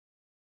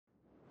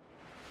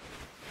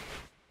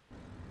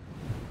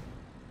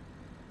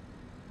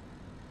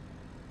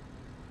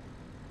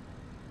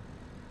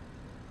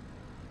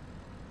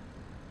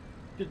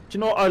Do you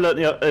know what I learned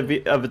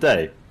the other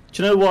day?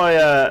 Do you know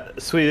why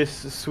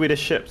Swedish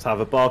ships have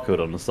a barcode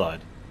on the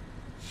side?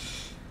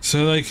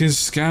 So like in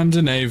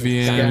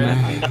Scandinavian.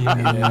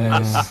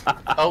 Yes.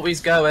 Oh,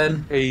 he's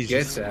going. He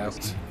gets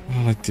out.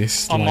 Oh, I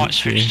dislike I might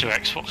switch you. to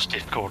Xbox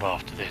Discord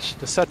after this.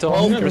 The set off.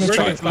 Oh, I'm been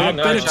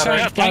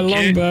attacked by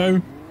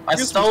longbow. I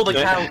stole the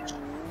couch.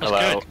 That's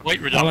Hello. good.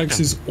 Weight reduction. Alex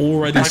is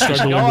already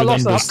struggling Oh, I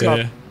with lost the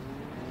understeer.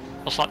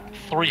 That's like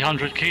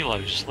 300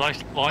 kilos. Oh,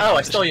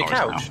 I stole your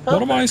couch.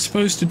 What am I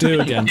supposed to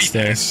do against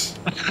this?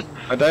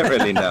 I don't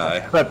really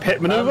know. The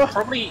pit maneuver?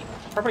 Probably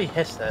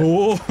hit it.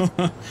 Oh,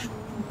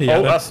 yeah,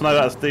 Oh,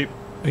 that's deep.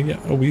 yeah,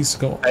 oh, he's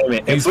got.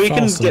 Amy, he's if we can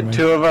faster than get me.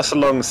 two of us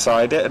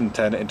alongside it and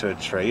turn it into a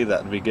tree,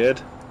 that'd be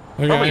good.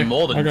 Okay, Probably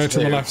more than I'll go to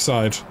the two. left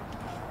side.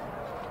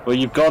 Well,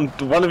 you've gone.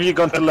 One of you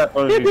gone to the left,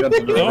 one of you gone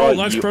to the right. Oh,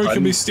 that's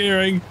broken me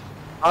steering.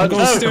 I I've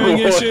got steering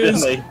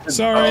issues.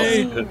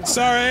 Sorry, Oh.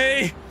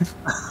 sorry.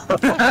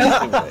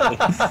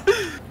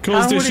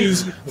 Caused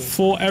issues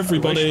for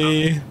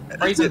everybody.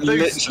 Raise a boost.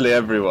 Literally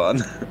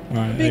everyone. Alright,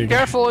 there Be you go.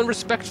 careful and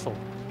respectful.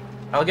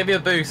 I'll give you a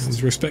boost.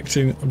 He's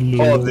respecting Oh,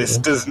 law. this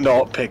does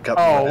not pick up.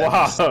 Oh,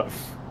 legs. wow.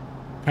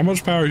 How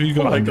much power have you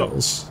got Oh my on God.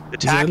 Gills? Is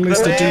it Attack at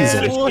least a the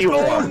diesel? wheel.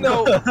 51.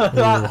 no. Oh,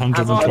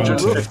 120.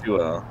 150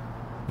 well.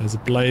 There's a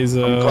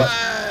Blazer.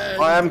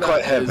 I am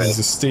quite heavy. There's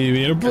a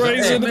Stevie and a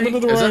Blazer in the middle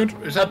of the road.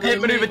 The pit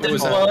maneuver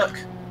didn't work.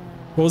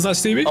 What was that,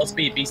 Stevie? Oh,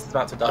 Speed Beast is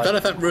about to I don't die. know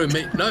if that ruined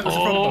me. No, it was a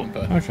front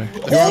bumper. Okay.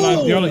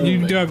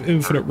 You do have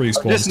infinite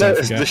respawns, Just don't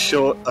noticed forget. the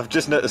short. I've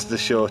just noticed the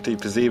shorty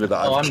Pazima that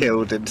Oh, I've I'm-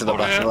 killed into the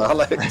back of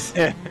Alex.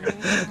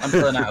 I'm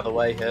pulling out of the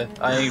way here.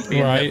 I ain't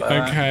being Right, hit by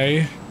that.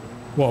 okay.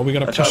 What, are we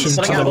going to I'm trying push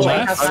him to to Pulling the out of the way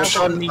left? has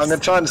I'm gonna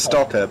try and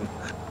stop him.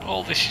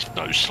 Oh, this is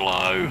so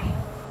slow.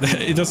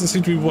 It doesn't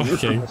seem to be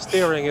working.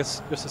 Steering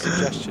is just a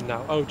suggestion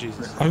now. Oh,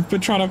 Jesus. I've been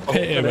trying to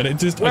hit him and it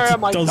just Where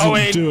am I doesn't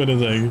going? do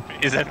anything.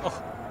 Is it?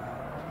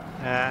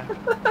 I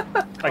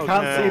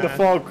can't see the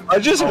fog. I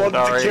just want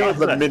to sorry. kill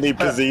the mini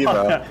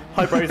Pazima.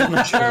 Hi, Brazen. Where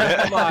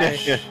am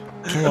I?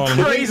 Come on.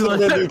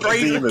 The mini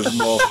Pazima's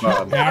more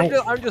fun.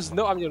 Ow.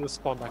 I'm gonna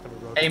spawn back on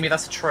the road. Amy,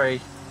 that's a tree.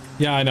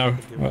 Yeah, I know.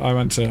 I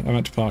meant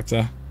to park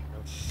there.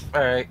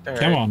 Alright,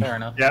 Come on. fair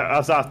enough.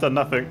 Yeah, that's done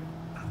nothing.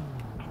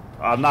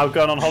 I'm now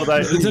going on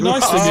holiday. The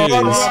nice thing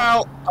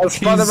I'll is,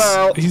 spun him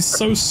out. he's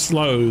so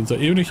slow that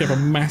even if you have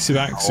a massive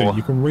accident,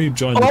 you can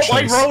rejoin the Oh,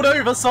 I chase rolled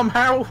over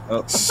somehow!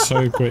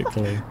 so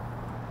quickly.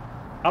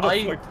 How the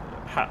I fuck?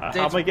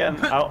 How am I getting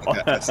out?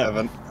 Yeah,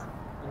 7.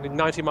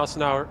 90 miles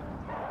an hour.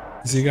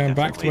 Is he going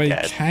back the way he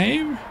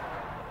came?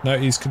 No,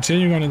 he's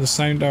continuing on in the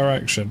same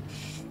direction.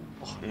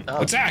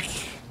 Oh. Attack!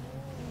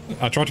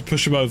 I tried to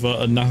push him over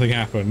and nothing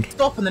happened.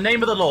 Stop in the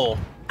name of the law.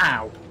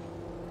 Ow.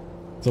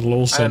 The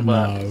law said no.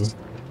 worked.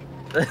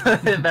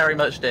 It very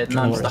much did, and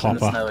I'm Come on, stuck in the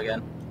Hopper. snow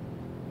again.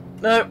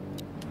 No.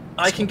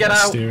 I can get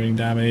out. Steering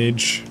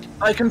damage.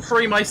 I can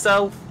free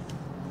myself.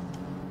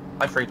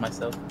 I freed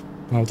myself.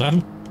 Well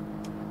done.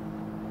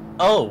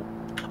 Oh.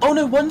 Oh,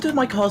 no wonder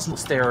my car's not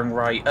steering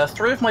right.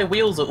 3 of my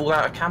wheels are all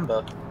out of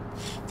camber.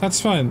 That's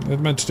fine. They're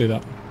meant to do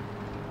that.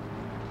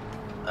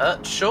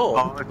 Sure.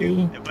 Oh,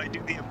 if I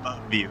do the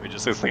above view, it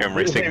just looks like I'm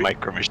racing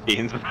micro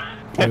machines.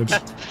 Good.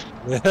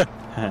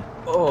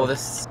 Oh,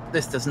 this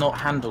does not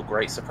handle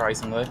great,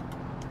 surprisingly.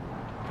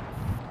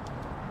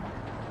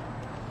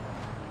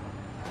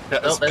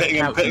 Yes, there's pitting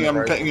him, couch pitting in the him,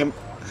 road. pitting him,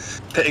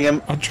 pitting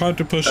him. I tried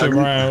to push him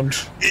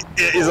around.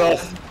 It is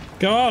off.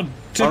 Go on,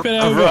 tip it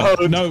I've over.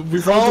 rolled. No,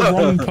 we've rolled the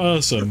wrong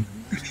person.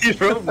 You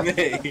rolled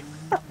me.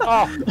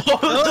 Oh,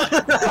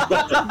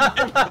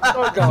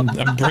 oh God.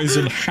 And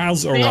Brazen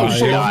has arrived.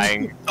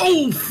 Dying.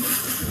 Oh!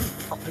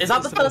 Is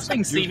that the first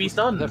thing Stevie's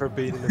done? Never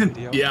been in a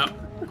video. Yeah.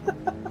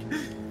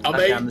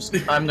 Okay,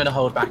 I'm gonna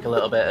hold back a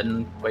little bit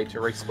and wait to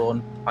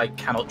respawn. I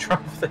cannot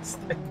drive this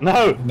thing.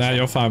 No. Now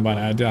you're fine by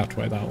now. I don't have to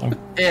wait that long.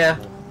 Yeah.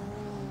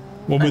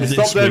 One with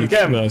Stop this there week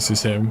again.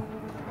 versus him.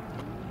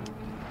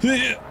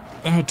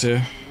 Oh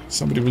dear.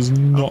 Somebody was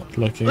not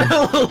looking.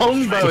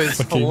 Longbow is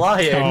Fucking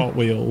flying.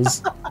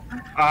 cartwheels.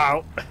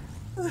 Ow.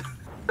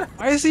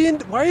 Why is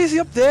he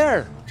up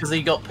there? Because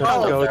he got pushed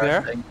I'll up go there.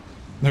 there. I think.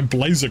 No,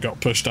 Blazer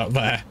got pushed up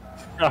there.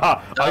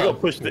 I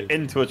got pushed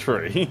into a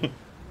tree.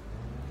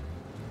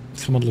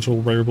 Come on, little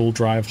rear-wheel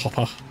drive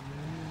hopper.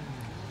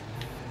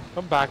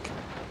 Come back.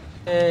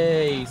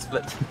 Hey,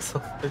 split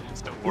himself.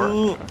 Don't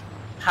work.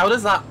 How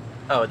does that?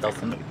 Oh, it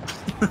doesn't.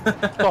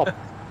 Stop.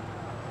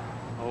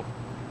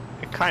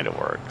 It kind of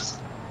works.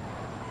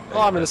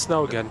 Oh, I'm in the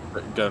snow again.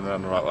 Going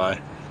around the right way.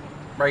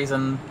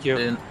 Raisin, You.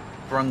 in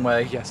wrong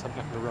way. Yes, I'm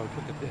back on the road.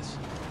 Look at this.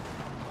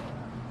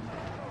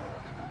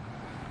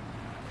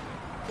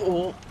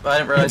 Oh, I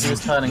didn't realise he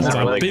was turning There's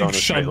that a way. really going big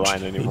a straight shunt. line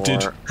He anymore.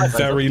 did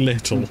very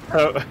little.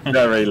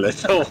 Very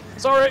little.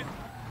 Sorry.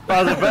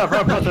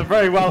 That's a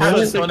very well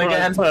This one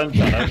again. turn,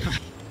 Shadow.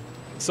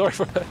 Sorry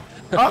for that.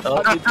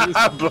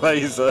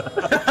 Blazer.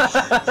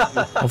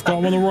 I've got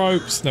him on the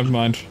ropes. Never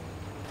mind.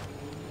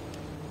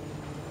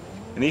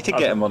 You need to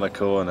get him on a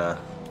corner.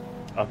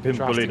 I've been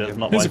bullied. It's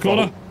not Here's my a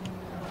corner. fault.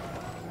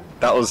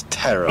 That was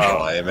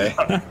terrible, Amy.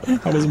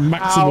 That was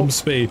maximum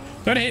speed.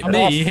 Don't hit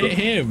me, hit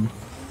him.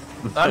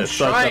 I'm It's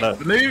like trying.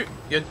 that. Move.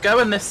 You're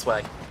going this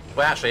way.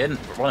 Well, actually, I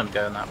didn't want him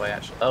going that way.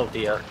 Actually. Oh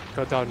dear.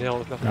 Go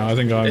downhill. No, I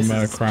think I'm This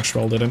is- crash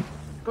welded him.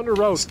 On the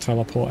road. Let's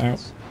teleport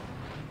out.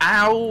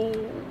 Ow.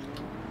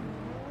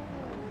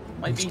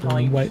 Might be Just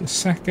gonna high. wait a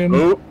second.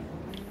 Oh,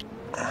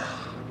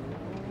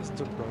 This is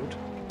the road.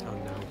 Oh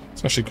no.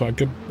 It's actually quite a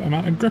good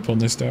amount of grip on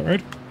this dirt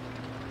road.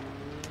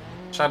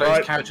 Shadow's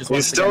right. couch is He's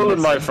once again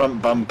stolen my missing.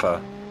 front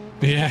bumper.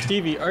 Yeah.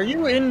 Stevie, are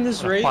you in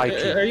this raid? fight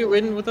you. Are you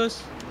in with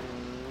us?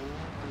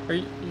 Are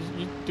you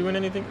doing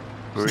anything?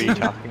 Who are you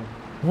talking?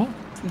 What?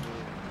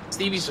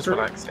 Stevie's just Sure.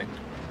 relaxing.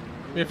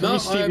 Yeah, for No, me, I am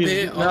Stevie's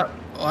here. not-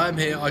 I am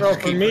here. I Well, just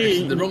for keep me-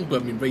 pressing the wrong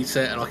button,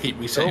 reset, and I keep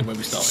resetting when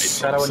we started.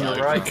 Shadow on so-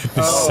 your right. Goodness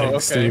Oh, sake, okay.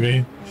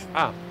 Stevie.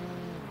 Ah,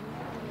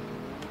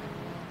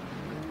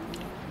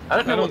 I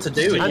don't know what to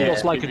do. it Here.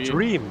 was like a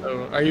dream.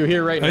 Oh, are you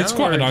here right now? It's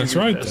quite a or nice did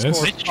you road, escort-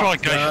 this. Need to try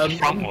and go to the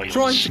front I'm wheels.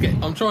 trying to get.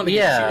 I'm trying to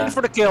Yeah. get. In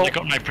for the kill. They've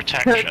got no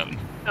protection.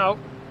 No.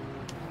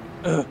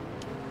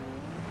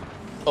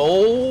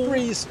 Oh.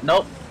 Freeze.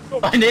 Nope.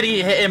 I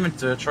nearly hit him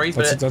into a tree,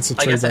 but That's a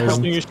I tree guess it helped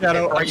version. me. You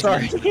Shadow, I'm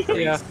sorry.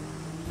 Yeah.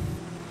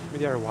 Be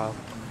there a while.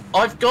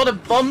 I've got a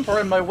bumper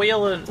in my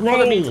wheel and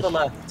follow me to the Roll.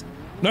 left.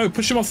 No,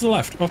 push him off to the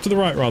left. Off to the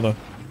right, rather.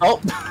 Oh.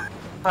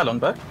 Hi,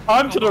 Longbow.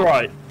 I'm to the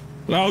right.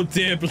 Oh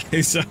dear,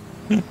 Blazer.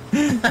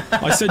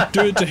 I said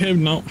do it to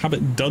him, not have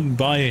it done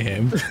by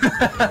him.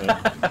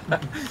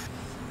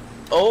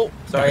 Oh,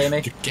 sorry,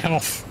 Amy. Get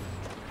off.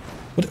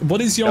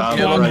 What is your Yeah,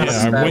 plan right. here?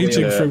 I'm Yeah.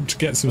 waiting for him to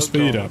get some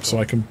speed up so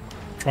I can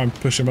try and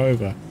push him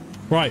over.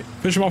 Right,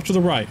 push him off to the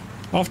right.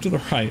 Off to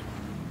the right.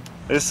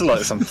 This is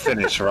like some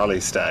Finnish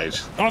rally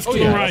stage. Off to Oh the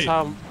yeah, right. that's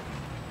how.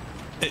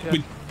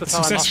 We that's how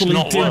I'm successfully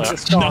not did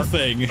work.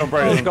 nothing.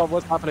 Oh god,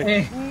 what's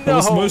happening? That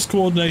was the No. most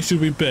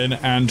coordinated we've been,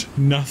 and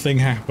nothing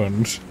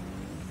happened.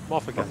 I'm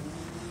off again.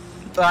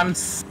 I'm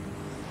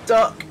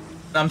stuck.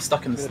 I'm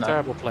stuck in the In a snow.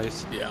 terrible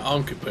place. Yeah,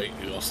 I'm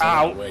completely lost. Ow.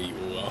 I don't know where you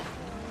all are.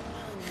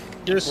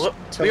 Just What?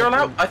 We were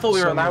allowed. I thought we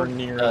were somewhere allowed.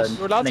 near us.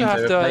 We're allowed to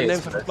have the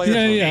names of the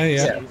players.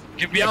 Yeah.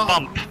 Give me a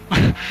bump.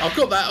 I've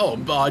got that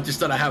on, but I just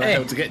don't know how the Hey.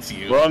 hell to get to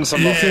you. We're on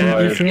some You off can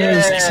always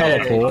Yeah.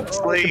 teleport.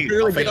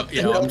 I think,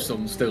 yeah, I'm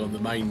still on the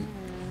main.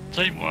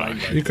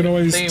 Teamwork. You can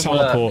always Teamwork.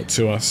 teleport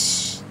to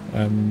us.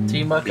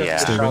 Teamwork of the Yeah,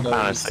 shadows.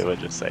 honestly, we'll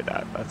just say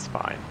that. That's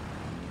fine.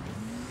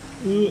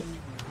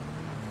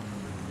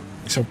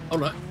 So Oh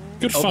no.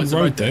 good Oh, fun there's a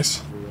road road there.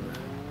 this.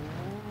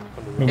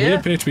 Well, we Yeah.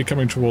 appear to be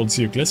coming towards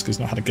you. Gliska's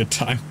not had a good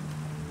time.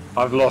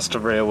 I've lost a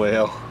rear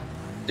wheel.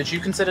 Did you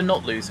consider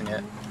not losing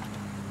it?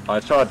 I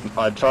tried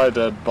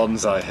a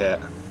bonsai hit.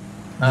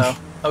 Oh.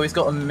 Oh, he's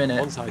got a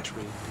minute. Bonsai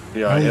tree.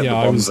 Yeah, I hit the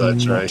I was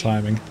bonsai not tree.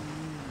 timing.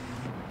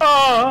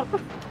 Oh.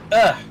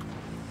 Oh.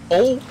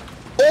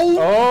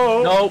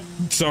 Oh. No.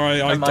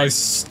 Sorry, I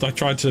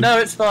tried to. No,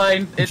 it's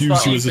fine. It's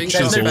Use fine. you as a There's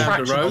chisel. no Down the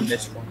traction on road.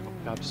 this one.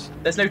 Perhaps.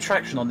 There's no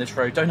traction on this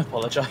road. Don't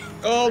apologise.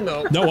 Oh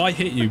no. No, I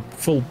hit you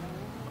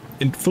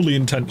fully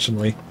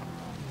intentionally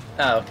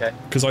Oh, okay.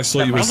 because I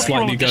saw you were What's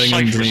slightly going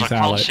underneath I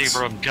can't see Alex.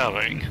 where I'm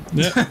going.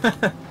 Yeah.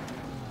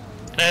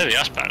 There,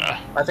 that's better.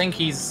 I think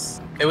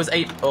he's. It was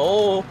 8.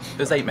 Oh, it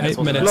was 8 minutes. 8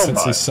 wasn't minutes it?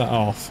 since he set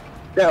off,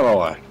 Get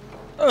away.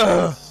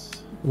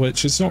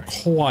 which is not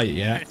quite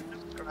yet.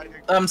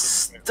 I'm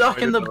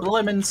stuck in the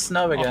blimmin'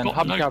 snow again. got-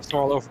 Hubcaps are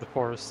all over the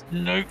forest.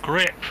 No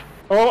grip.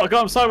 Oh, I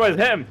got him sideways.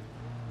 Hit him.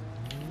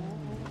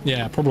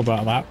 Yeah, problem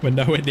about that. We're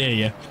nowhere near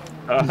you.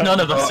 None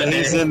of us Oh, in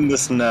he's here. in the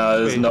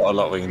snow. There's not a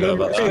lot we can do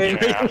about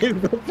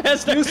that.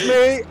 Excuse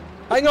me!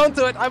 Hang on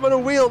to it! I'm on a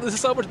wheel! This is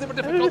so much more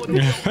difficult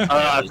than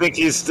I think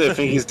he's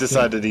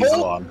decided he's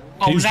won.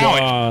 Oh, He's now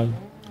it. won.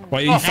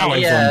 Well, he Oh, fell over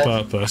yeah.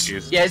 on purpose.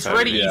 Yeah, it's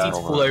really Yeah. easy to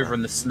fall over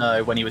in the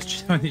snow when he was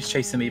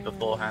chasing me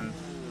beforehand.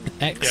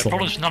 Yeah, Excellent.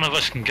 problem is none of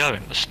us can go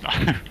in the snow.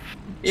 So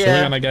we're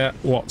Yeah. gonna get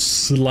what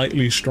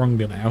slightly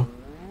stronger now.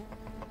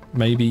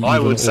 Maybe even I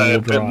would say a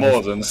all bit drive.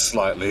 more than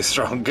slightly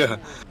stronger.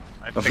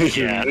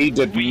 Yeah. We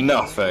did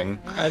nothing.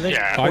 I think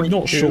Yeah. I'm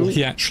not sure 0.2.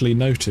 he actually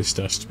noticed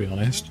us, to be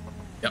honest.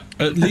 Yep.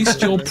 At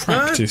least you're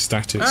practiced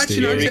at it,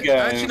 Actually, no, Steve. Here we go.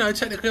 actually, no.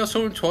 Technically, I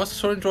saw him twice. I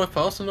saw him drive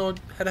past, and I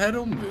had a head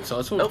on with him, so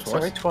I saw him Oh, twice.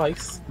 sorry,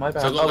 twice. My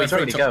bad. So I got Oh, he's that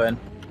already very going.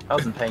 I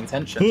wasn't paying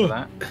attention to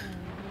that.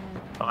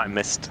 Oh, I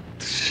missed.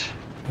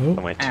 Oh,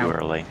 I went too Ow.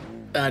 early.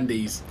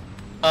 Andy's.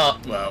 Oh,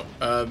 Well,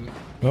 oh,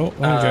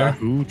 there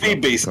we go. Bee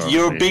Beast,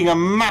 you're being a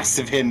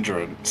massive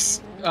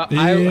hindrance.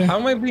 Yeah. How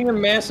am I being a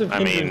massive I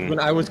hindrance mean- when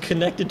I was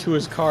connected to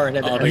his car and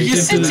had Oh, everything? You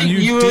did, sitting- you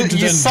you- did you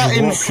then sat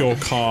in drop your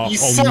car You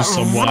on sat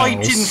someone right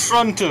else. in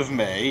front of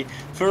me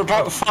for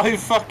about 5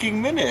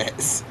 fucking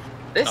minutes.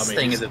 this I mean,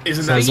 thing is a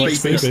isn't Sounds that like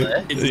speed Stevie.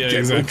 boost in Yeah, general?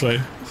 exactly.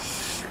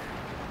 This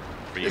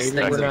Maybe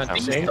thing's we're a not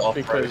beast safe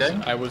because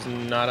off-roading. I was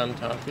not on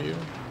top of you.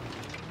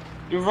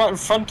 You're right in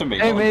front of me.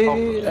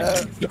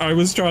 I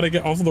was trying to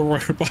get off the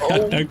road, but I Oh.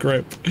 had no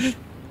grip.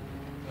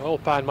 Oil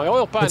pan, my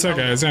oil pan! It's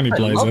okay, it's only I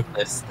Blazer. love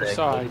this thing.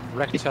 Sorry,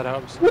 wrecked it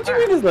out. What do you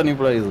mean it's only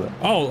Blazer?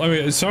 Oh, I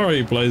mean,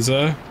 sorry,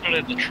 Blazer. Not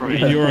in the tree.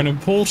 You're an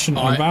important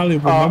and I-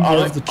 valuable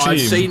member of the team.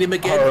 I've seen him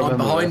again. I'm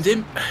behind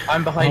him.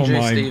 I'm behind Oh you,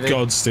 my Stevie.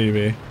 god,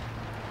 Stevie.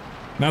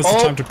 Now's the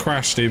Oh. time to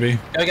crash, Stevie.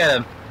 Go get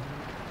him.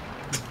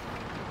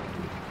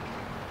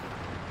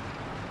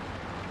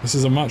 This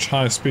is a much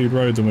higher speed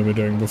road than we were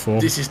doing before.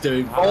 This is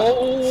doing.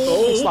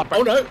 Slap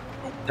Oh no!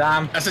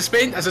 Damn. That's a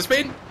spin. That's a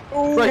spin.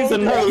 Fraser,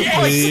 no. He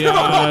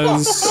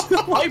has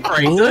Hi,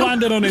 Brayden.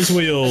 landed on his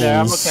wheels.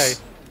 Yeah, I'm okay.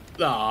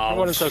 Oh,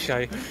 Everyone is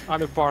okay.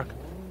 I'm in park.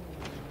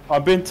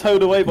 I've been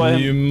towed away by him.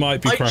 You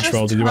might be I crash just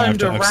welded. You might have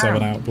to turned F7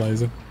 around. out,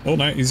 Blazer. Oh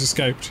no, he's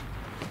escaped.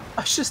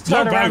 I just No,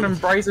 turned around bro.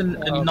 and Brazen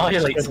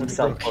annihilates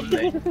himself on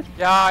me.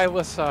 Yeah, I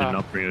was Did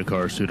not bring a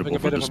car having suitable a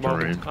for bit this of a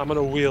moment. terrain. I'm on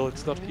a wheel.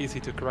 It's not easy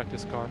to correct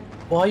this car.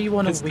 Why are you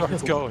on a It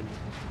started wheel? going.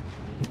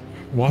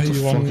 Why What are the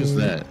you fuck on is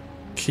that?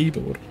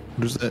 keyboard?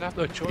 What is I that? have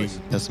no choice.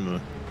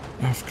 Decima.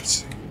 Oh, for God's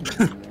sake.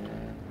 Got I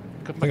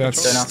my think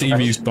that's Don't ask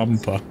Stevie's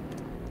questions. bumper.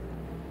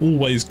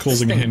 Always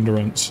causing a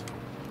hindrance.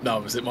 no,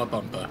 was it my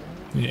bumper?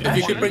 Yeah. If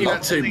you could bring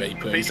that to me,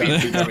 please.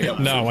 That'd be very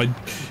helpful. No, I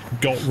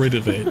got rid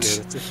of Yeah, it it's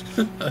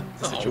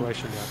a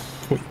situation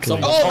now. quickly.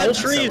 Oh, that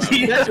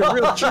tree! That's a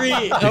real tree!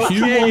 If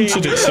you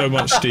wanted it so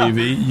much,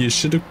 Stevie, you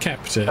should have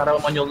kept it. Shadow,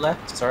 I'm on your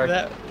left. Sorry.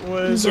 That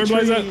was Sorry, a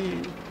Blazer.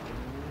 tree.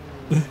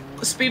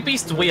 The Speed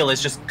Beast wheel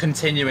is just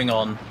continuing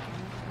on.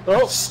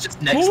 Oh, It's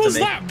just next What to was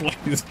me. that,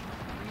 Blaze?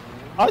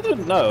 I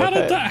didn't know. How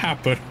okay. did that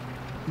happen?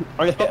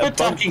 I hit a bump.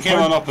 Attacking him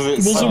on opposite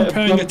Wasn't sides.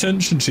 paying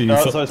attention to you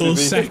No, for sorry, a Stevie.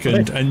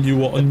 second, and you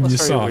were on your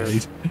That's very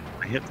weird. side.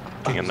 I hit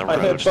something in the I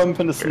hit road. a bump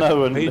in the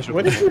snow and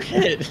What did you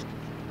hit?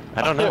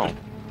 I don't know.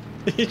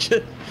 You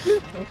just...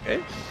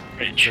 Okay.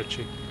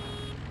 Glitchy.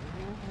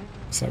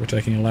 So we're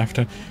taking a left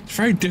turn. It's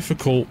very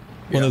difficult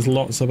when Yeah. there's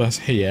lots of us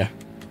here.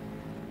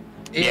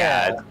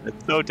 Yeah,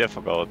 it's so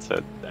difficult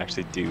to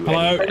actually do Hello?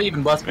 anything. Probably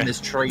even worse than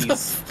there's trees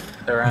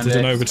around Did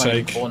it. an It's like a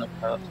overtake. corner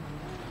cut.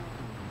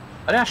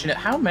 I don't actually know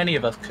how many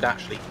of us could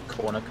actually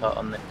corner cut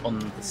on the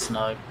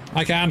snow.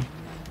 I can.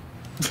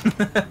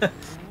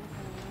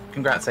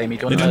 Congrats, Amy.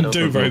 Do you It want didn't to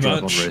do very Drive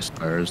on much. race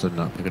tires did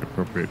not pick an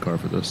appropriate car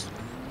for this.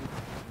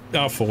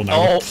 Oh, fall now.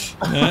 Oh,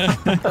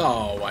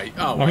 Oh wait.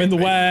 Oh wait. I'm in the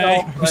mate.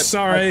 way. I'm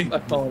sorry.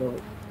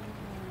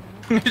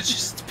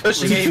 just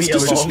pushing Amy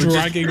Just along.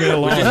 dragging me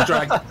along.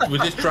 We're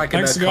just dragging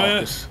Thanks, their Gaia.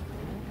 carcass.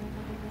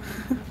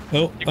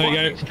 Oh,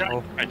 there you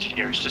go. Right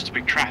here, it's just a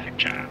big traffic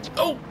jam.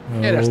 Oh,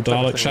 Yeah, that's Oh, the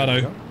Dalek thing.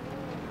 Shadow.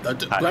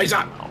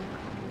 Blazer.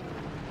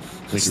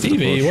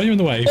 Stevie, what are you in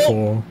the way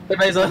for? Hey,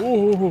 Blazer.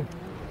 Ooh.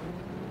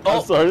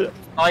 I'm sorry.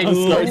 I'm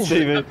sorry,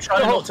 Stevie. I'm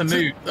trying not to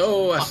move.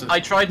 Oh, that's I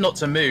tried not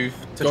to move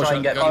to Gosh, try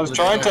and get. I I was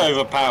people trying to go.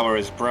 overpower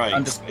his brakes.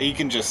 I'm just He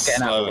can just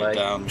getting out of slow the it way.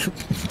 down.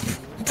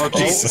 Oh,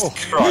 Jesus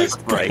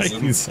Christ,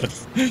 Brazen.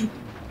 Jesus.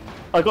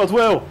 I got his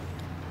wheel.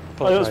 I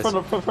got his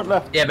Apologize. front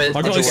left. Yeah, but it's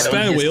I got not a just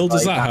spare one, wheel, it's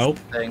does like that that's help?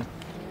 the thing.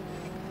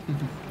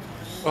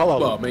 Hello.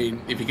 Well, I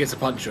mean, if he gets a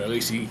puncture, at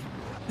least he.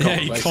 Yeah,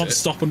 you replace can't it.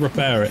 stop and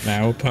repair it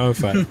now.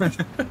 Perfect.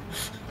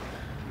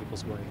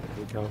 People's way.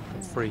 There we go.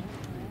 I'm free.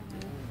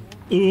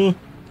 Ooh.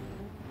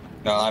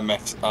 No, I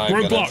messed. I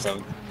got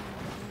Roadblock.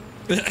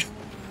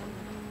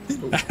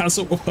 F7.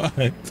 Hasn't worked.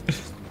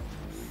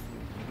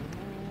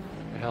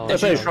 The hell Yeah,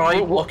 is so- it?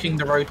 Try blocking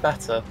the road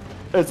better.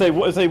 I say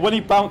when he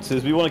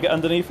bounces, we want to get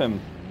underneath him.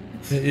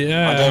 I don't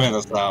Yeah. think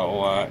that's how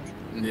it'll work.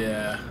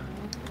 Yeah.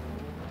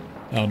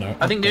 Oh no.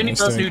 I think the only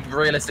It's person doing- who'd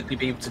realistically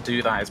be able to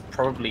do that is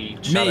probably me,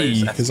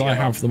 Shadow's because I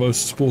STR. have the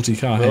most sporty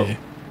car Oh. here.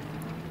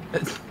 I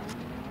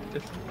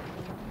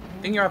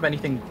think you have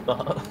anything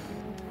but.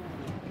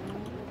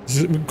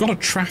 We've got a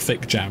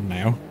traffic jam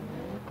now.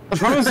 The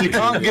problem is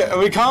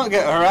we can't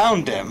get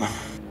around him.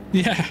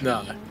 Yeah.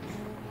 No.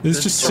 There's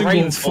The just single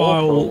terrain's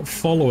file awful.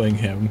 following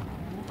him.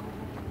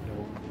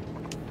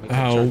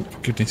 Oh,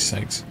 goodness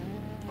sakes.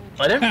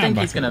 I don't Ah, think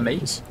back he's gonna in make.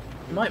 rules.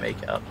 He might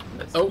make it up.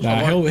 Oh,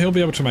 Nah, he'll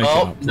be able to make it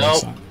Oh up. no,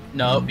 what's that?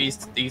 no,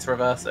 he's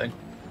reversing.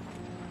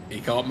 he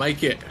can't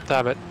make it.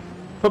 Damn it.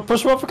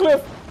 Push him off a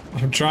cliff.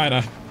 I'm trying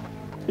to.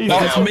 He's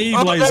It's down. me,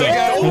 Oh, Blazer.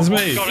 there we go. It's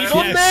me. Got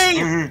it.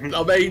 Yes.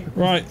 I mean,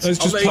 Right, let's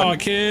just mean-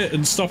 park here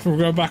and stop him from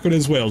going back on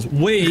his wheels.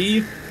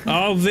 We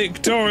are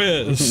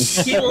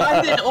victorious. He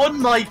landed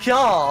on my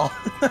car.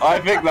 I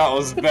think that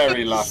was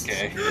very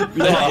lucky.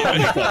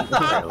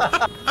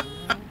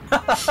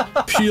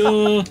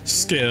 Pure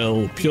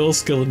skill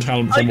and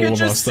talent I from all could of us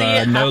just see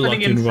there. it No luck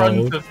happening in front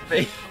involved. of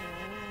me.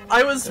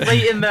 I was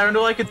waiting there, and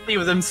all I could see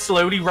was him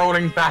slowly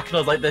rolling back, and I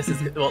was like, "This is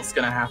what's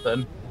gonna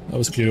happen." That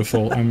was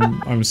beautiful.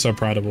 I'm so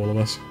proud of all of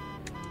us.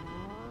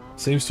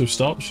 Seems to have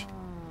stopped.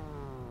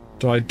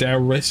 Do I dare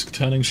risk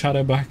turning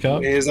Shadow back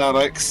up? Here's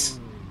Alex.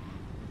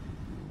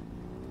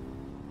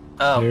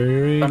 Oh,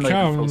 Here he I'm not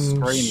even full comes.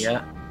 screen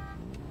yet.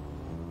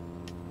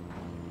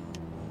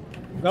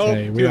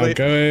 Okay, we are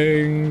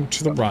going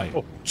to the right.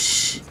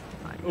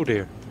 Oh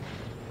dear.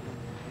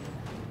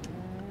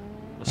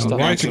 And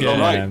right To the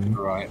right. again.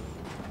 Right.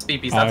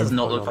 Speed Beast, that does I've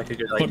not look like a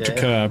good Flipped a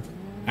idea. curb.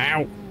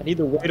 Ow! I need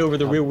to wait over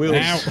the rear wheels.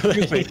 Ow.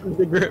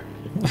 The grip.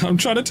 I'm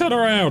trying to turn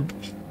around. Do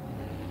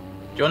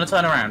you want to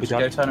turn around? done?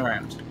 Go turn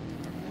around.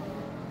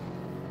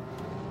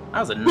 That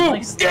was a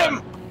nice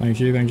turn. Thank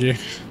you, thank you.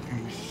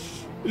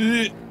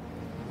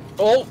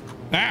 Oh,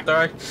 Ah.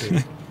 sorry.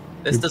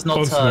 This does not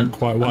both turn. went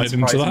quite wide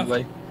into that.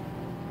 unsurprisingly.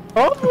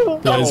 Oh,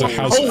 Blazer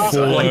has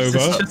fallen This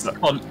has over.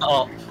 just gone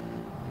up.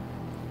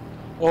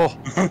 Oh.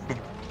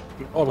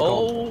 Oh my god.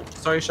 Oh,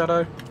 sorry,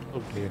 Shadow.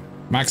 Oh dear.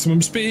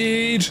 Maximum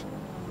speed!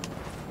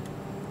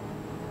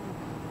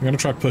 I'm gonna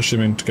try push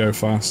him in to go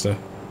faster.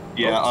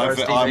 Yeah, Oh,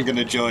 sorry, I'm Stevie.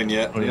 gonna join you.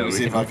 Oh, yeah, Let me we see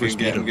can if I offer can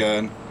get speed him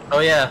going. Oh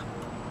yeah.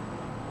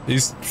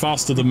 He's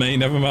faster than me,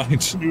 never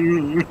mind.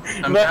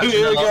 I'm No, catching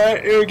here we up.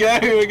 go, here we go,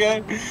 here we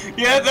go.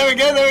 Yeah, there we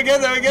go, there we go,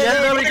 there we go.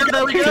 Yeah, there we go,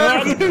 there we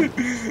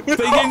go.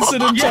 Big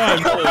incident time!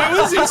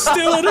 How is he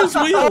still on his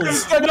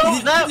wheels?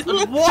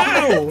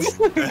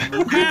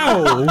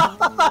 How?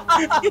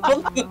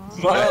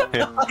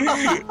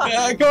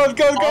 Go on,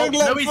 go on, go on, No,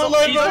 left, he's full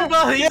over, he's over.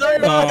 over, he's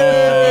over.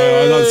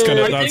 Oh, that's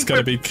think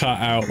gonna be cut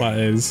out, that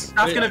is.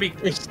 That's gonna be.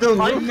 It's still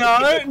No, it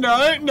might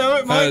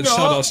not.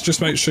 Shadows, just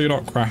make sure you're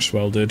not crash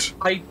welded.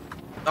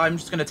 I'm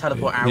just gonna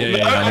teleport out.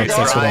 Yeah, that's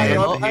what I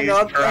am. Hang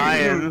on.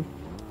 Trying.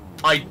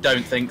 I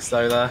don't think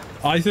so, though.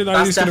 I think that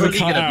That's is going to be definitely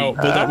cut gonna be out,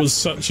 but that was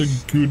such a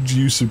good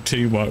use of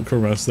teamwork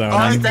from us there.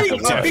 I and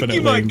I'm think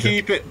you might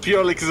keep it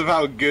purely because of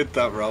how good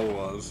that roll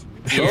was.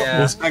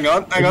 Yeah. Hang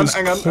on. It was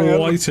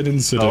quite an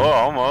incident. Oh,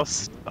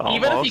 almost.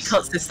 Even if he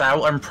cuts this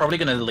out, I'm probably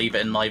gonna leave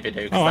it in my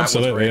video. 'Cause Oh, that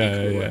absolutely, was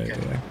really cool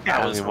looking.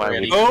 That was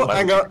really Oh, cool.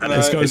 hang on.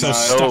 This guy's No,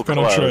 stuck on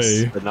a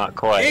tree. but not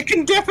quite. it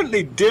can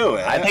definitely do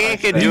it. I think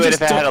it could He do it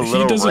just if it had a don't- he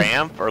little doesn't-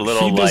 ramp or a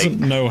little He doesn't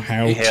know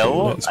how to,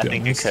 hill. let's be I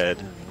think it honest. could.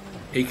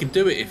 He can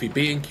do it if he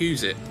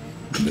B&Qs it.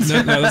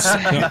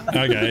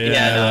 No, okay,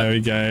 Yeah, no. there we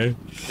go.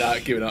 Nah,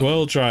 give it up.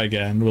 We'll try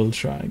again,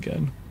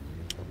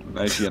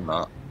 Maybe you're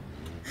not.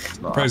 It's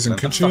not Praisen,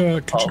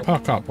 happening. could you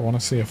park up? I want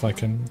to see if I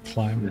can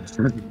climb.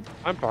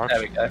 I'm parked.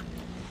 There we go.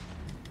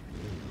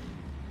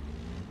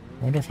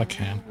 I wonder if I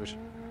can.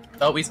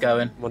 Oh, he's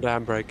going. I'm on the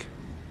handbrake.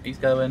 He's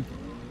going.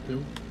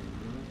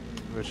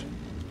 Good.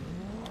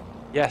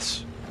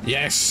 Yes.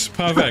 Yes,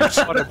 perfect.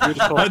 What a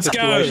beautiful Let's go.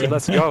 situation.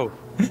 Let's go.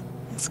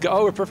 Let's go.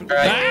 Oh, we're perfect.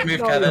 Alright, move,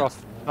 No, Kevin. you're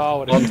off. Oh,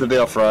 what Onto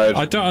the off-road.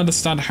 I don't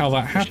understand how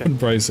that happened,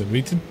 Brazen.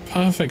 We did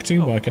perfect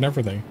teamwork and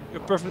everything.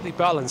 You're perfectly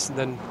balanced, and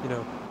then, you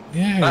know,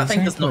 Yeah, That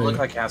thing does not exactly. look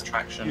like it has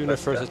traction. the but,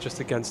 universe is just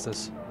against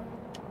us.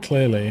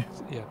 Clearly.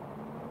 Yeah.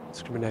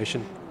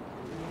 Discrimination.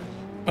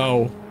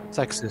 Oh,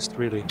 Sexist,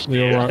 really.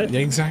 you're right. Yeah,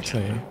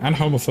 exactly. And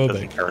homophobic.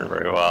 Doesn't turn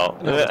very well.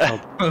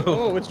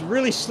 Oh, it's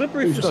really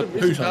slippery for some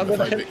Who's reason.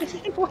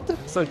 homophobic? What the?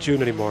 It's not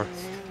June anymore.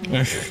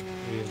 Yes.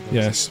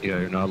 Yeah,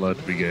 you're not allowed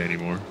to be gay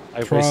anymore.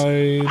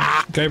 Pride.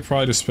 Gay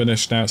Pride is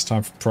finished. Now it's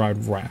time for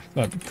Pride Wrath.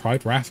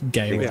 Pride Wrath?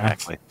 Gay Wrath.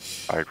 Exactly.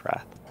 Hard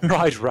wrath.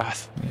 Pride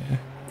Wrath. Yeah.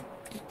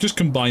 Just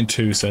combine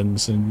two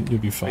sins and you'll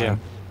be fine. Yeah.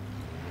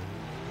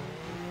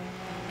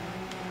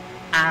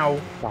 Ow.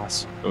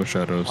 Pass. Go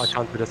Shadows. I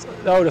can't do this.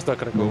 No, that's not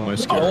gonna go Move my well.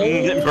 skirt.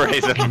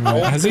 Brazen.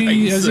 Right, Has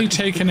he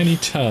taken any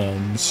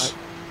turns?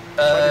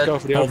 Go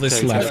for the Oh,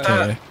 this overtakes. left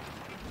here.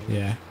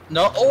 Yeah.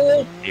 No.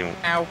 Oh. You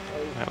Ow.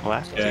 went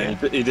left. Yeah,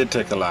 he did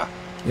take a lap.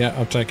 Yeah,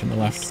 I've taken the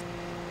left.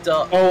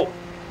 Duh. Oh,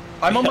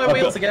 I'm on my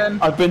wheels again.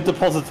 I've been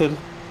deposited.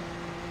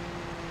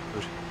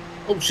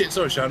 Oh shit,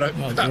 sorry, Shadow.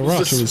 Oh, That the was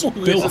Russia the was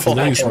smallest built for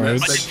thing these on that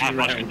roads. I didn't section have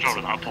much round. control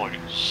at that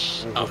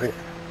point. Okay.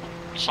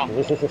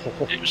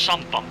 It was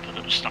some bumper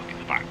that was stuck in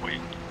the back wheel.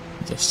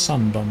 It's a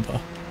sun bumper.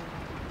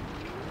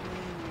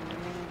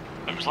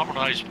 It was like one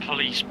of those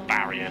police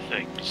barrier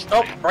things.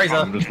 Oh, I'm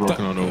Razor. just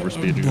working on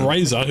overspeeding.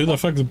 Brazer? Who the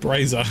fuck is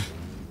Brazer?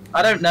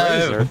 I don't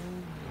know.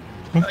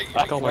 Razor.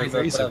 I call my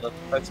Razor, Razor. whatever.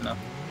 Close enough.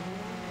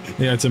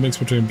 Yeah, it's a mix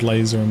between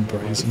Blazer and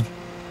Brazen.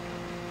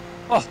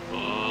 Uh,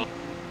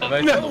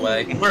 They're both on the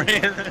way. We're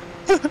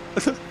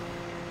in.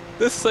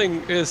 This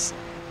thing is.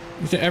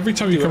 Yeah, every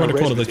time you Do come a around a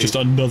corner, race there's with just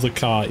another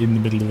car in the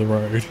middle of the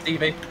road.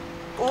 Stevie.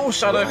 Oh,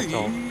 Shadow.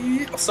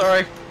 Oh.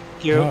 Sorry.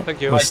 Thank you. Oh,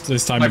 Thank you.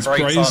 This time My it's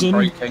brakes aren't Brazen.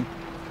 braking.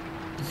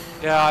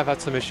 Yeah, I've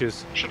had some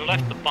issues. should have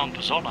left the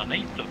bumpers on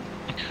underneath them.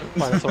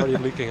 Mine is already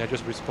leaking. I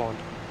just respawned.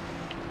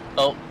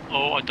 Oh,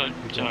 Oh, I don't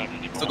turn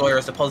anymore. Zagoyer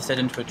is deposited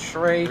into a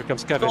tree. Here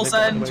comes Kevin. Full Here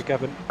comes send. away,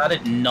 Kevin. That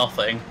did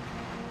nothing.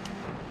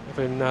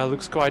 Kevin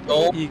looks quite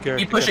Oh, eager.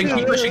 keep to pushing, get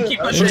keep down. pushing, keep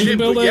Into pushing. the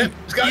building. Yep,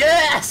 let's go.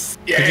 Yes!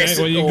 Yes!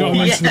 Okay, well, you got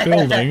him into the Yeah.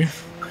 building.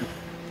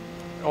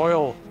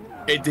 Oil.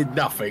 It did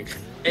nothing.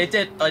 It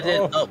did, I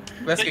did. Oh,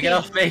 let's get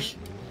off me.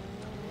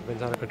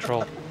 Kevin's out of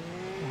control.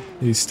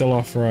 He's still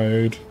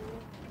off-road.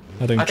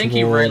 Heading I think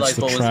he towards realised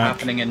the what was track.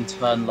 happening in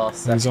turn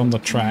last He's second. on the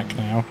track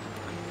now.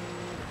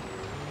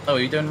 Oh, are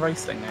you doing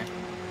racing now?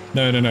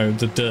 No,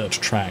 the dirt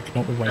track,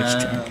 not the race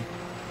track.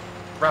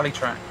 Rally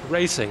track.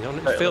 Racing on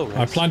Oh. film.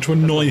 I plan to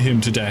annoy him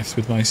to death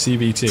with my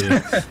CVT.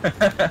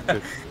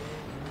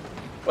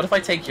 What if I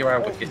take you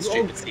out with your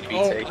stupid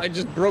CVT? Oh, I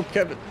just broke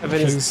Kevin.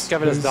 Kevin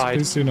has died.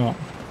 Please do not.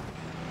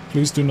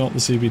 Please do not the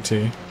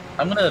CVT.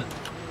 I'm gonna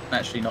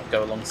actually not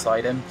go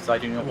alongside him because I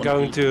do not I'm want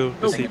going to to be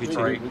the using a CVT.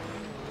 brake.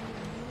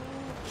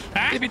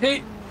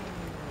 CVT!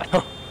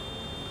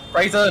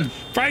 Raisin!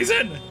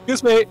 Brazen!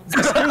 Excuse me!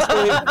 Excuse me!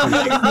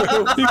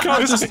 You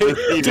can't just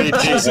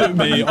deposit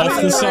me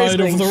off the side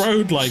of the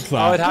road like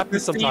Oh, it that.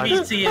 happens sometimes.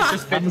 CVT has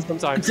just been Happens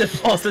sometimes.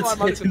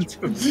 deposited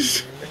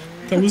into.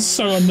 That was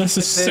so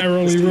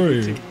unnecessarily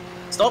rude.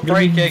 Stop I'm gonna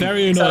be braking!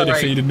 very annoyed if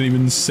he Accelerate! didn't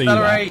even see that.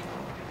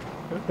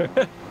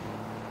 Accelerate!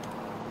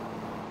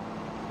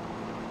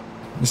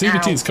 The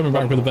CVT is Ow. coming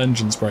back with a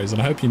vengeance, Brazen.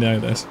 I hope you know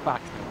this.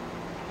 Back.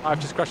 I've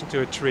just crashed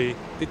into a tree.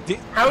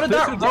 How did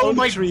that the roll only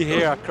my tree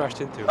here I've crashed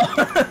into?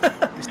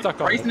 I'm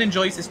stuck on Raisin it.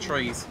 enjoys his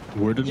trees.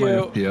 Where did Thank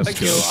my you. FPS Thank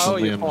go? you. Oh,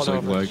 Suddenly you I'm just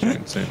like fall over. lagging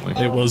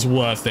insanely. It was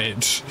worth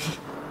it.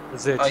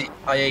 That's it.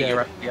 I ate Yeah.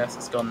 your FPS.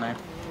 It's gone now.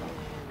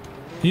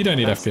 You don't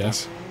need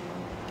FPS.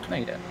 No,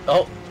 you don't.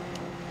 Oh,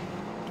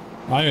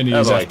 I only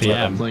use I'm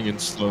FPM. playing in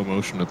slow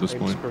motion at this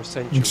Frames point. per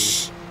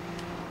century.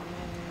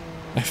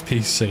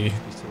 FPC.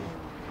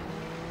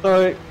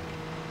 Sorry.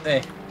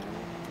 eh.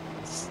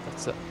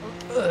 That's it.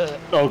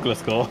 Oh,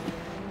 Gliscor.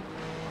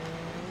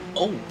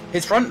 Oh,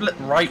 his front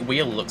right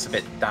wheel looks a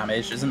bit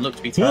damaged. Doesn't look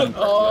to be turned.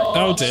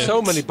 Oh dear.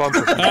 So many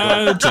bumpers.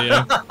 Oh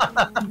dear.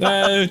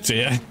 Oh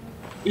dear.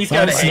 He's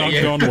going to That's hit not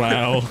you. gone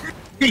well.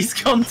 He's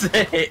gone to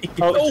hit you.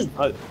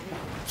 Oh,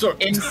 Sorry.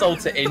 Insult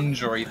to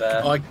injury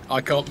there.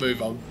 I can't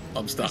move.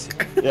 I'm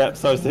stuck. yeah,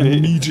 so Stevie.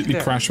 Immediately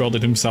Yeah. crash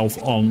welded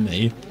himself on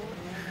me.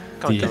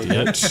 Can't The go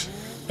idiot.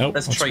 Oh,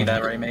 There's a what's tree going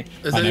on? there, Amy.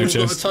 Has I anyone got a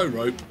noticed. tow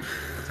rope?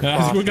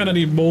 I think we're gonna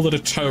need more than a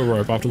tow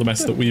rope after the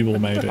mess that we've all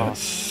made here.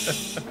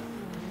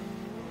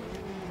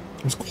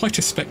 It was quite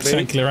a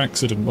spectacular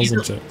accident,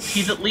 wasn't it?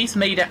 He's at least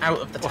made it out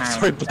of the town.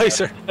 Sorry,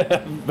 Blazer.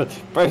 But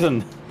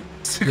Bryson.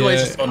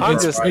 Sequoia's just on I'm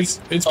his just- right.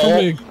 It's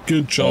probably a Oh.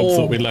 good job Oh.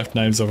 that we left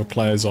names of other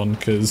players on,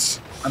 because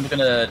I'm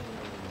gonna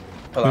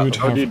pull we out would the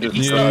have, do you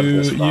describe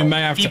this you file?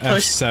 may have He to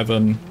pushed-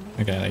 F7.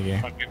 Okay, there you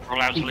go. Like, we're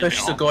allowed to He leave it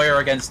pushed on. Sequoia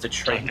against a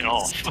tree. Turn it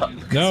off.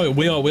 No,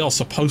 we are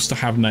supposed to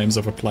have names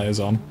of other players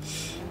on.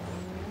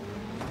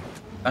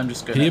 I'm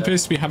just He gonna.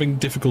 appears to be having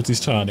difficulties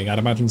turning. I'd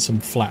imagine some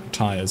flat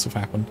tires have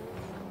happened.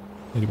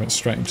 He went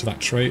straight into that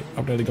tree.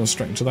 I've nearly gone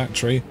straight into that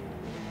tree.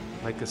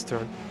 Like this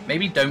turn.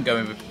 Maybe don't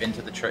go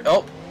into the tree.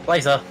 Oh,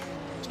 Blazer.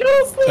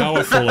 Now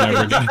I've fallen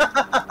over again.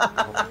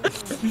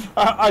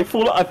 I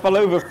fell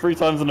over 3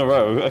 times in a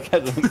row. Okay,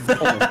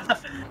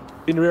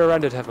 Been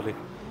rear-ended heavily.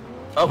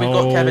 Oh, we've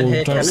got Kevin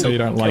here. Don't Kevin. say you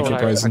don't like That's it,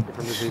 what I Brazen. expected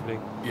from this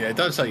evening. Yeah,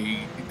 don't say you.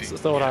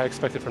 That's not what I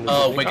expected from this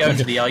Oh, evening. we're going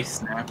to the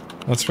ice now.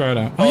 Let's throw it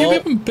out. Oh, yeah, Oh, we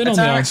haven't been on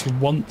the attack. ice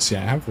once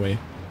yet, have we?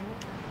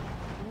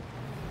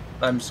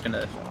 I'm just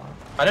gonna.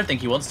 I don't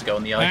think he wants to go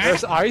on the ice.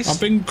 There's ice. I've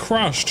been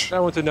crushed. I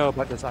want to know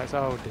about this ice.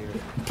 Oh dear.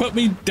 Put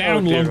me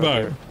down, Oh, dear, oh,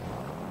 Longbow. dear.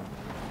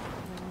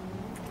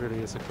 Really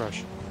is a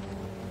crush.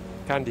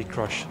 Candy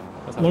Crush.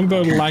 That's how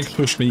Longbow it's lag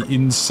pushed me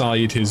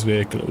inside his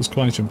vehicle. It was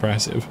quite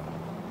impressive.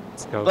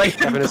 Let's go. Like,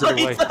 Kevin is in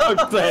the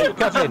way.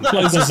 Kevin.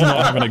 Blazer's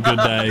not having a good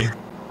day.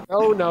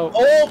 Oh no.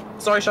 Oh,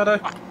 sorry, Shadow.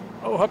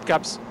 Oh,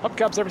 hubcaps.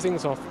 Hubcaps,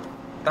 everything's off.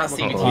 That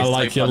seems. I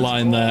like your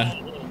line there,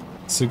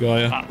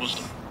 Segoya. That was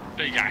a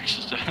big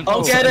accident.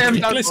 Oh, get him!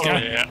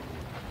 Gliska. Yeah.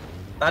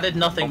 That did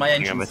nothing. My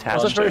Opening engine. of a That's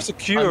tangent. very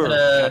secure. I'm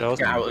gonna Shadows.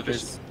 get out of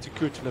his.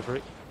 Secure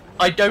delivery.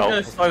 I don't know Oh.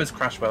 if I was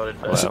crash welded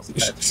first. Well.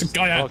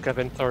 Segoya. Oh,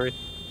 Kevin, sorry.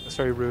 That's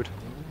very rude.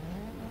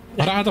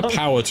 I don't have the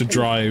power to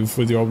drive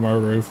with your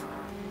motor.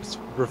 Just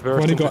I've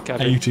reverse only into got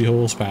Kevin. 80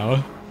 horsepower.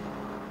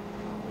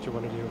 What you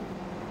want to do?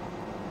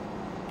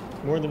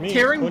 More than me.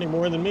 Kieran- 20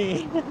 more than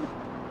me.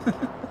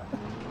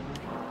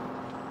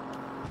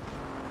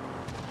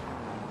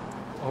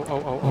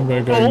 Oh. I'm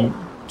going to go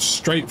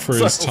straight for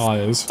his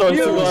tyres.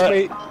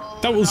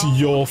 That was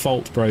your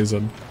fault,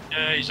 Brazen.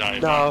 Yeah, he's over.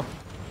 No.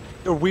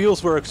 Your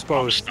wheels were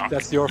exposed. stuck.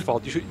 That's your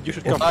fault. You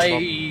should come.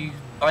 I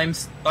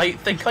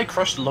think I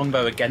crushed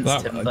Longbow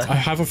against him. I There.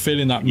 have a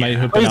feeling that may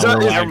have been Is our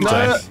that- lag is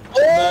that-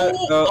 death.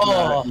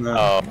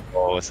 Oh,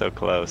 Oh, so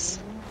close.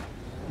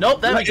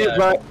 Nope, there we He's go.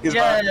 back, he's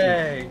back.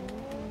 Yay!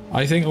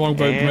 I think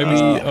Longbow Yeah.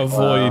 maybe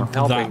avoid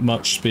Helping. that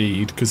much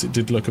speed because it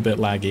did look a bit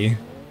laggy.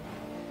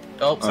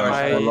 Oh, sorry.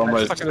 I-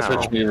 Almost I'm stuck in this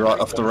pushed me right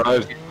off the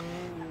road.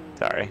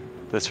 Sorry.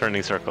 This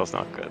turning circle's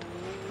not good.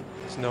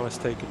 There's no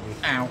mistaking me.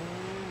 Ow.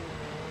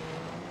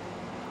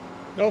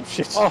 Oh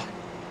shit. Oh,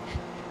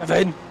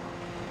 Evan.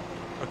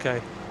 Okay.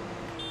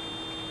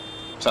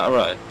 Is that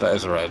alright? That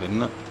is alright,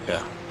 isn't it?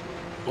 Yeah.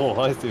 Oh,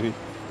 hi, Stevie.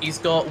 He's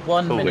got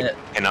 1 Oh, we minute.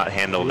 cannot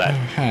handle Oh, that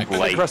heck.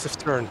 light. Aggressive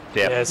turn.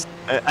 Yep. Yes.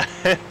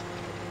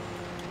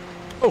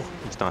 Oh,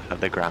 does not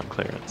have the ground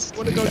clearance. I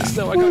want to go to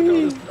snow. I gotta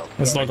go. to snow.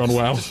 That's not gone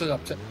well. Just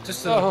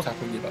a Oh. tap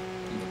on your butt.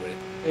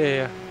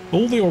 Yeah.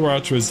 All the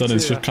Orator has done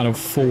is Yeah. just kind of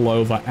fall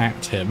over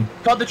at him.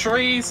 Got the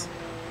trees.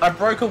 I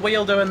broke a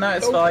wheel doing that.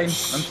 It's fine. I'm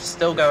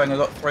still going. I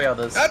got 3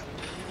 others.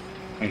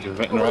 Thank you.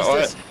 Right What was way.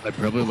 this? I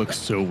probably look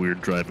so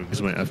weird driving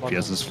because my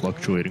FPS is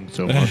fluctuating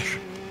so much.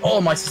 Oh,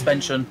 my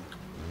suspension.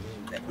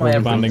 My Rubber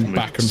everything. banding From,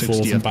 back and 60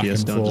 forth and back FPS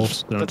and down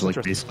forth. to That's like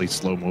interesting. basically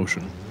slow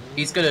motion.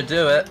 He's gonna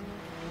do it.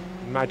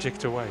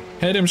 Magicked away.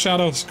 Hit him,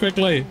 Shadows,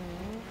 quickly!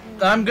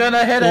 I'm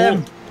gonna hit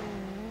him.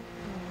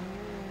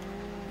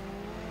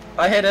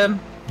 I hit him.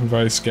 I'm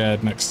very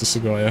scared next to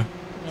Segoya.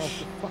 Oh,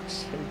 for fuck's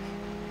sake.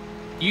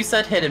 You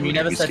said hit him. You Would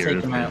never be said scared take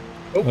of him me. out.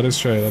 That is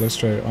true, that is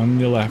true. On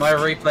your left. My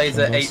replay's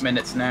at Shadows. 8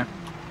 minutes now.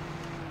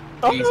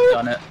 He's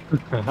done it.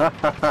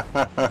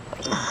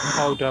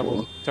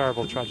 Oh,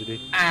 terrible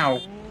tragedy. Ow.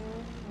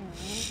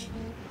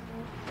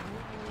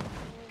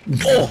 I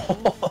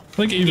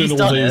think even He's all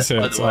done these it,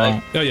 by hits the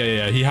way. are...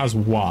 Yeah, he has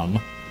one,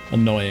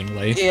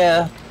 annoyingly.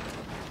 Yeah.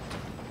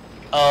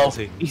 Oh, Is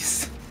he?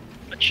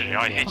 Literally,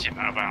 I hit him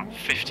at about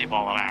 50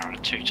 mile an hour and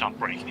a 2-ton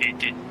brake. It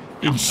did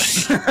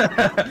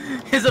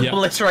nothing. He's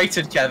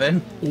obliterated, Kevin.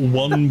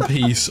 One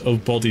piece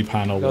of body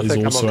panel is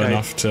also okay.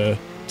 enough to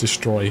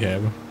destroy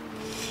him.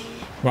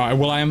 Right,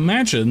 well, I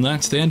imagine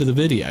that's the end of the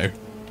video.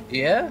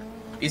 Yeah?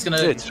 He's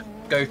gonna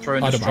go through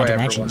and destroy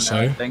everyone now,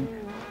 I think.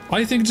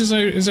 I think it's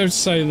safe to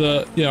say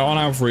that, you know, on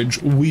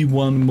average, we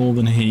won more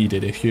than he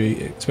did,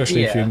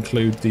 especially if you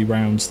include the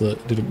rounds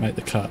that didn't make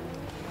the cut.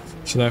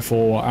 So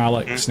therefore,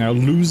 Alex now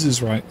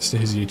loses rights to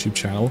his YouTube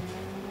channel,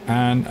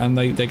 and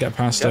they get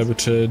passed over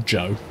to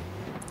Joe.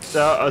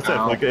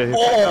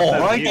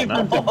 Why give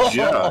them to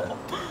Joe?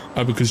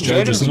 Because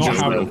Joe does not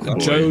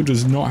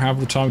have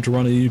the time to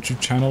run a YouTube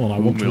channel, and I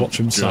want to watch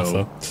him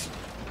suffer.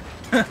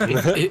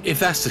 If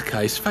that's the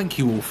case, thank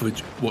you all for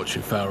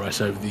watching Fail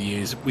Race over the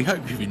years. We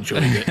hope you've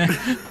enjoyed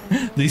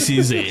it. This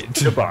is it.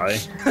 Goodbye.